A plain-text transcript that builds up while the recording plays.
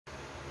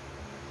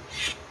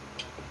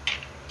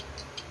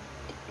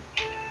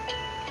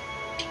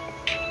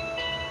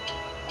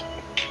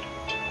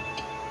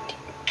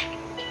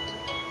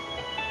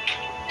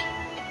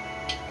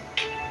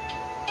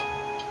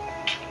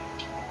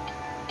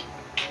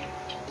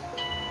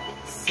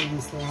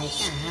Seems like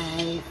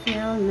I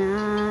feel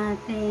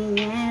nothing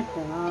at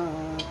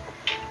all.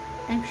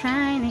 I'm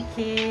trying to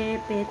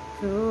keep it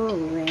cool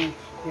when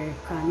you're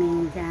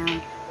coming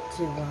down.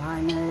 To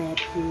wanna let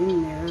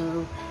you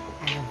know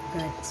I've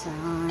got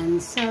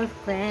tons of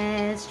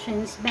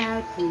questions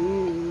about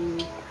you.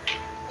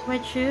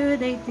 What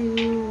should I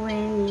do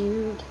when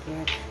you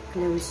get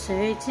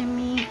closer to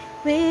me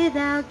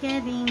without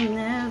getting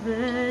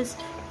nervous?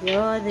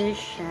 You're the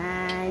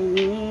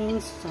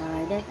shining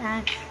star that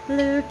I'm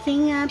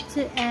looking up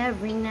to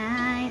every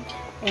night,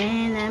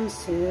 and I'm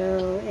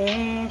so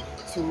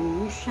into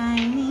you,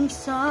 shining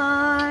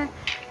star,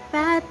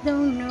 but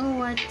don't know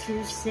what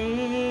to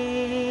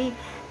say.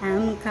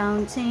 I'm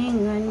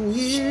counting on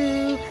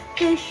you,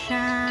 the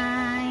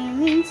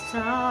shining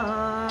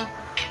star.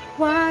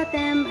 What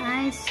am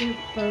I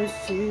supposed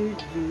to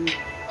do?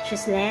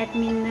 Just let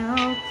me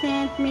know,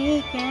 can't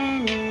make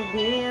any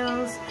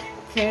deals,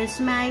 'cause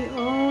my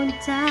own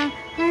tongue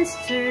has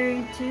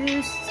turned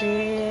to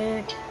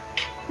stare.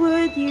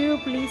 Would you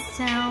please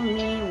tell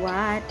me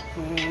what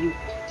can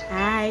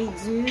I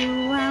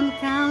do? I'm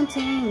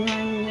counting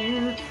on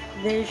you,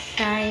 the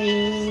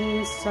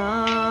shining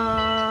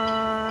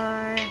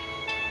star.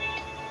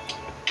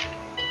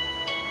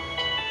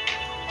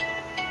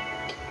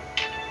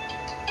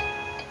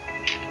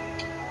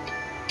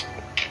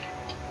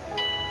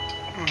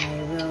 I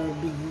will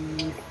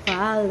be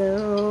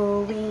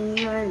following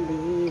your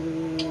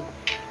lead.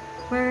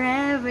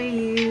 Wherever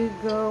you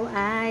go,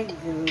 I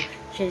go,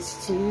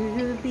 just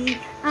to be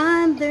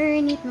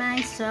underneath my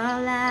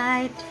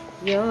starlight.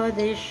 You're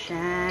the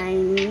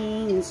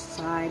shining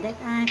star that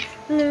I'm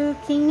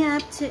looking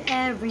up to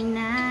every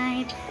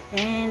night,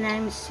 and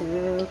I'm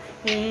so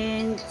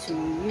into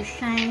you,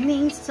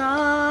 shining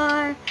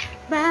star,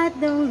 but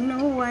don't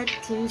know what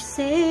to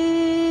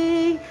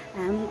say.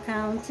 I'm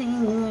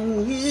counting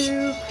on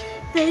you,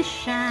 the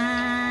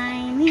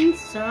shining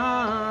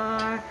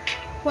star.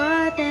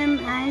 What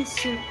am I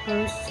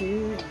supposed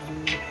to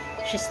do?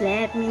 Just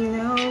let me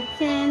know,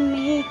 can't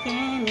make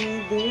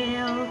any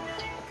deal,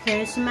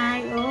 'cause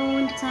my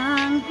own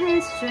tongue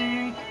has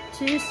turned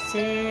to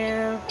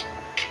stale.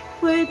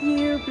 Would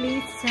you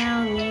please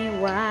tell me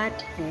what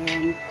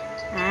can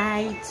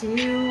I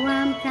do?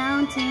 I'm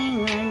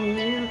counting on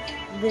you,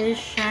 the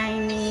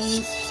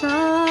shining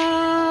star.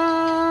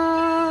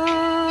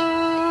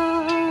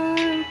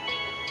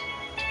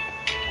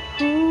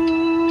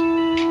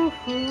 Ooh,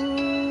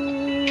 ooh.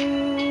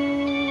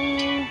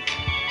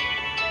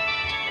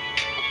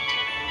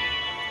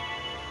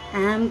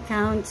 I'm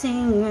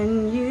counting on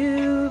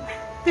you,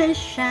 the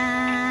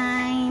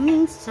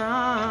shining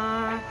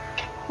star.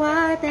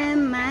 What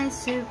am I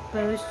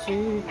supposed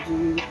to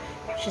do?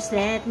 Just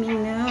let me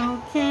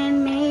know, can't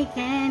make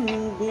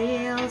any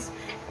deals,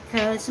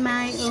 'cause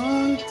my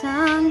own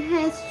tongue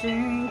has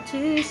turned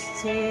to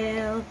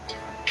stale.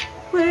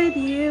 Would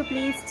you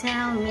please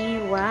tell me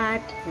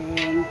what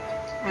can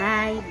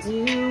I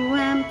do?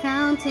 I'm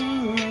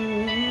counting on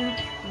you,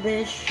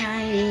 the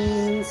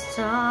shining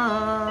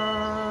star.